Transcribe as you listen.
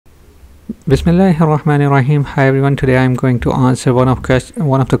Bismillahirrahmanirrahim. Hi everyone. Today I'm going to answer one of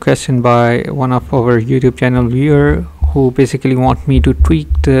the question by one of our YouTube channel viewer who basically want me to tweak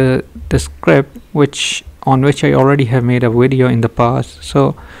the script on which I already have made a video in the past.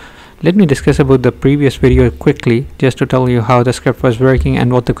 So let me discuss about the previous video quickly, just to tell you how the script was working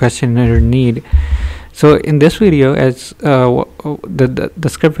and what the questioner need. So in this video, as the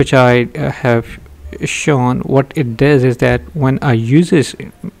script which I have shown, what it does is that when a user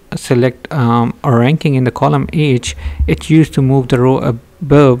select a ranking in the column H, it used to move the row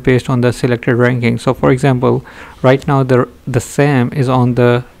above based on the selected ranking. So for example, right now the Sam is on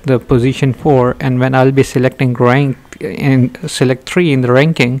the position 4, and when I'll be selecting rank and select 3 in the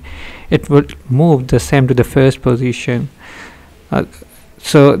ranking, it would move the Sam to the first position.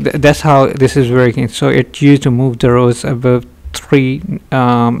 So that's how this is working. So it used to move the rows above three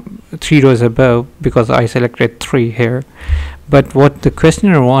rows above, because I selected 3 here. But what the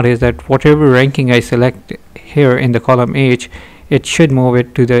questioner wants is that whatever ranking I select here in the column H, it should move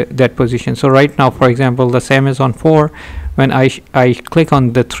it to that position. So right now, for example, the Sam is on 4. When I click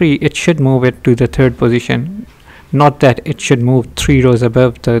on the 3, it should move it to the 3rd position, not that it should move 3 rows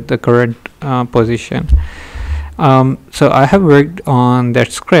above the current position. So I have worked on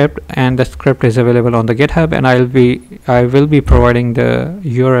that script, and the script is available on the GitHub, and I will be providing the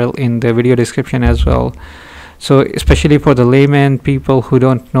URL in the video description as well. So especially for the layman people who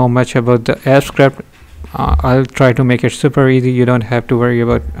don't know much about the F script, I'll try to make it super easy. You don't have to worry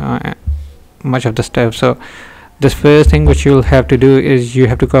about much of the stuff. So the first thing which you'll have to do is you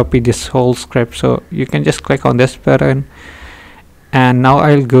have to copy this whole script. So you can just click on this button, and now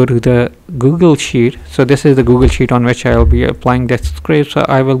I'll go to the Google Sheet. So this is the Google Sheet on which I'll be applying that script. So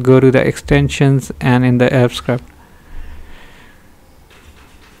I will go to the extensions and in the F script,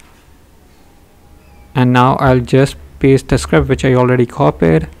 and now I'll just paste the script which I already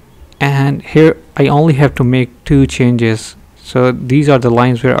copied, and here I only have to make 2 changes. So these are the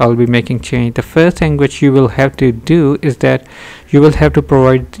lines where I'll be making change. The first thing which you will have to do is that you will have to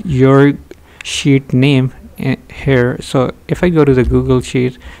provide your sheet name here. So if I go to the Google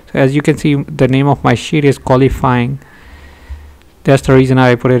Sheet, so as you can see, the name of my sheet is qualifying. That's the reason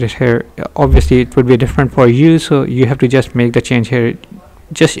I put it here. Obviously it would be different for you, so you have to just make the change here.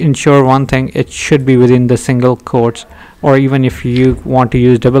 Just ensure one thing: it should be within the single quotes, or even if you want to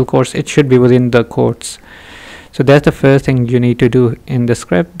use double quotes, it should be within the quotes. So that's the first thing you need to do in the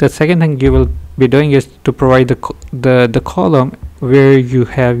script. The second thing you will be doing is to provide the column where you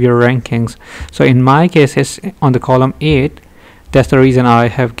have your rankings. So in my case, it's on the column 8. That's the reason I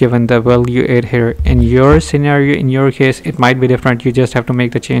have given the value 8 here. In your scenario, in your case, it might be different. You just have to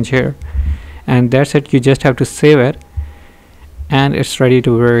make the change here, and that's it. You just have to save it, and it's ready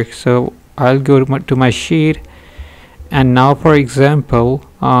to work. So I'll go to my sheet, and now for example,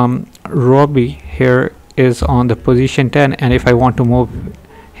 Robbie here is on the position 10, and if I want to move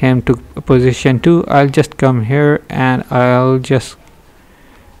him to position 2, I'll just come here and I'll just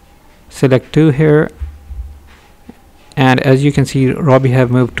select 2 here, and as you can see, Robbie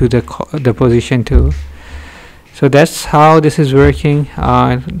have moved to the position 2. So that's how this is working.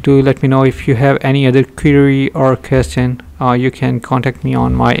 Do let me know if you have any other query or question. You can contact me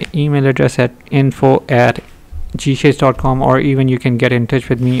on my email address at info@gshades.com, or even you can get in touch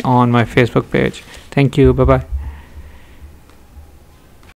with me on my Facebook page. Thank you. Bye bye.